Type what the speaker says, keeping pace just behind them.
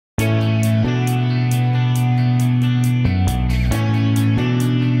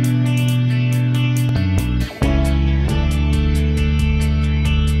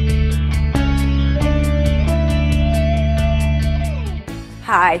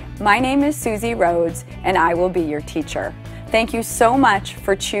Hi, my name is Susie Rhodes, and I will be your teacher. Thank you so much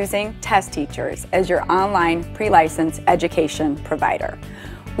for choosing Test Teachers as your online pre-license education provider.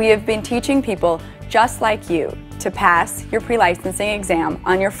 We have been teaching people just like you to pass your pre-licensing exam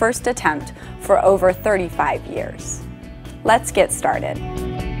on your first attempt for over 35 years. Let's get started.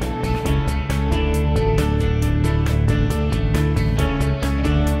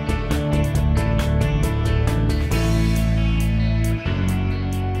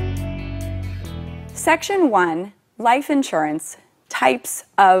 Section 1, Life Insurance, Types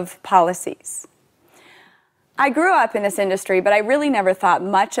of Policies. I grew up in this industry, but I really never thought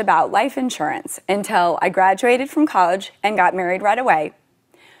much about life insurance until I graduated from college and got married right away.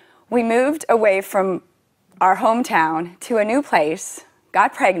 We moved away from our hometown to a new place,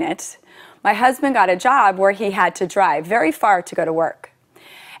 got pregnant. My husband got a job where he had to drive very far to go to work.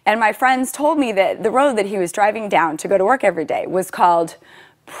 And my friends told me that the road that he was driving down to go to work every day was called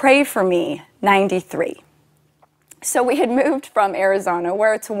Pray For Me 93. So we had moved from Arizona,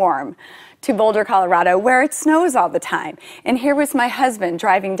 where it's warm, to Boulder, Colorado, where it snows all the time. And here was my husband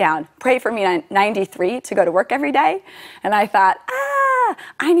driving down Pray For Me 93 to go to work every day. And I thought,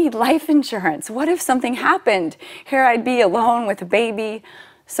 I need life insurance. What if something happened? Here I'd be alone with a baby.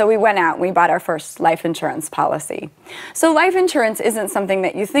 So we went out and we bought our first life insurance policy. So life insurance isn't something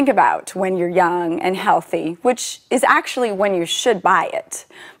that you think about when you're young and healthy, which is actually when you should buy it,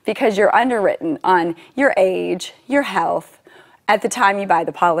 because you're underwritten on your age, your health, at the time you buy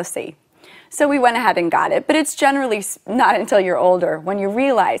the policy. So we went ahead and got it, but it's generally not until you're older when you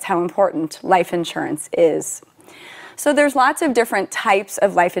realize how important life insurance is. So there's lots of different types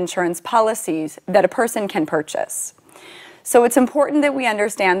of life insurance policies that a person can purchase. So it's important that we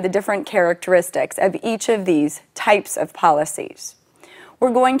understand the different characteristics of each of these types of policies.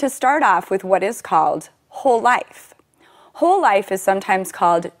 We're going to start off with what is called whole life. Whole life is sometimes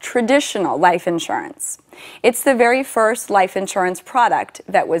called traditional life insurance. It's the very first life insurance product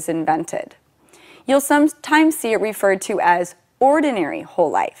that was invented. You'll sometimes see it referred to as ordinary whole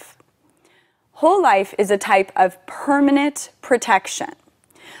life. Whole life is a type of permanent protection.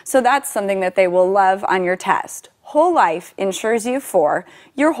 So that's something that they will love on your test. Whole life insures you for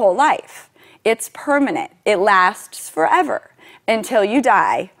your whole life. It's permanent. It lasts forever until you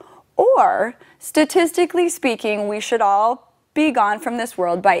die, or statistically speaking, we should all be gone from this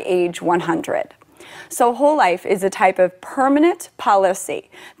world by age 100. So whole life is a type of permanent policy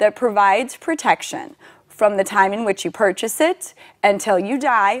that provides protection from the time in which you purchase it until you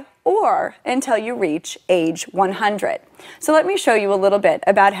die or until you reach age 100. So let me show you a little bit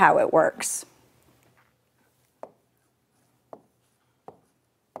about how it works.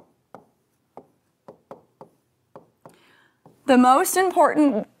 The most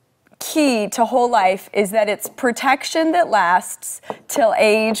important key to whole life is that it's protection that lasts till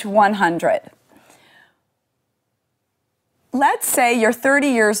age 100. Let's say you're 30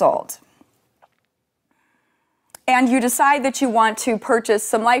 years old and you decide that you want to purchase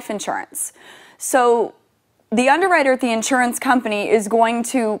some life insurance. So the underwriter at the insurance company is going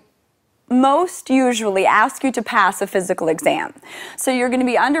to most usually ask you to pass a physical exam. So you're going to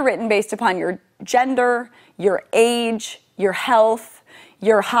be underwritten based upon your gender, your age, your health,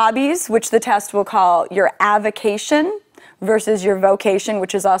 your hobbies, which the test will call your avocation, versus your vocation,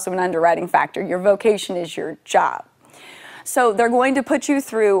 which is also an underwriting factor. Your vocation is your job. So they're going to put you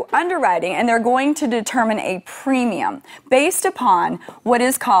through underwriting, and they're going to determine a premium based upon what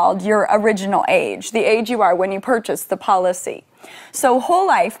is called your original age, the age you are when you purchase the policy. So whole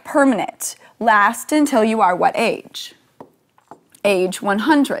life, permanent, lasts until you are what age? Age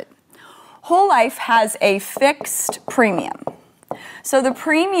 100. Whole life has a fixed premium. So the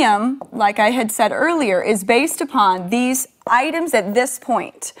premium, like I had said earlier, is based upon these items at this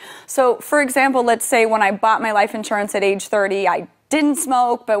point. So for example, let's say when I bought my life insurance at age 30, I didn't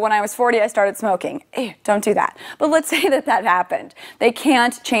smoke, but when I was 40, I started smoking. Don't do that. But let's say that that happened. They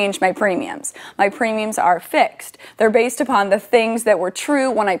can't change my premiums. My premiums are fixed. They're based upon the things that were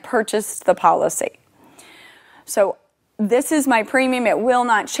true when I purchased the policy. So this is my premium. It will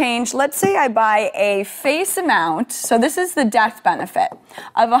not change. Let's say I buy a face amount, so this is the death benefit,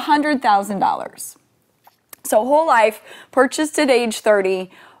 of $100,000. So whole life, purchased at age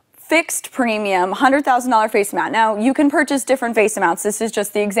 30, fixed premium, $100,000 face amount. Now, you can purchase different face amounts. This is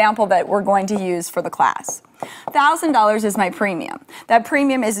just the example that we're going to use for the class. $1,000 is my premium. That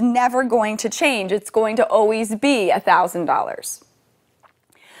premium is never going to change. It's going to always be $1,000.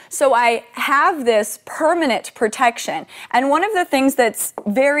 So I have this permanent protection. And one of the things that's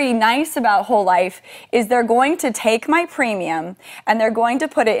very nice about whole life is they're going to take my premium and they're going to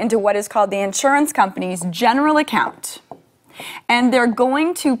put it into what is called the insurance company's general account. and they're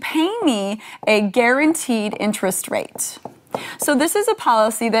going to pay me a guaranteed interest rate. So this is a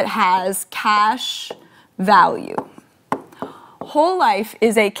policy that has cash value. Whole life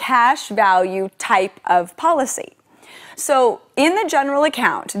is a cash value type of policy. So in the general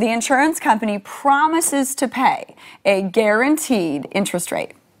account, the insurance company promises to pay a guaranteed interest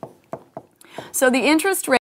rate. So the interest rate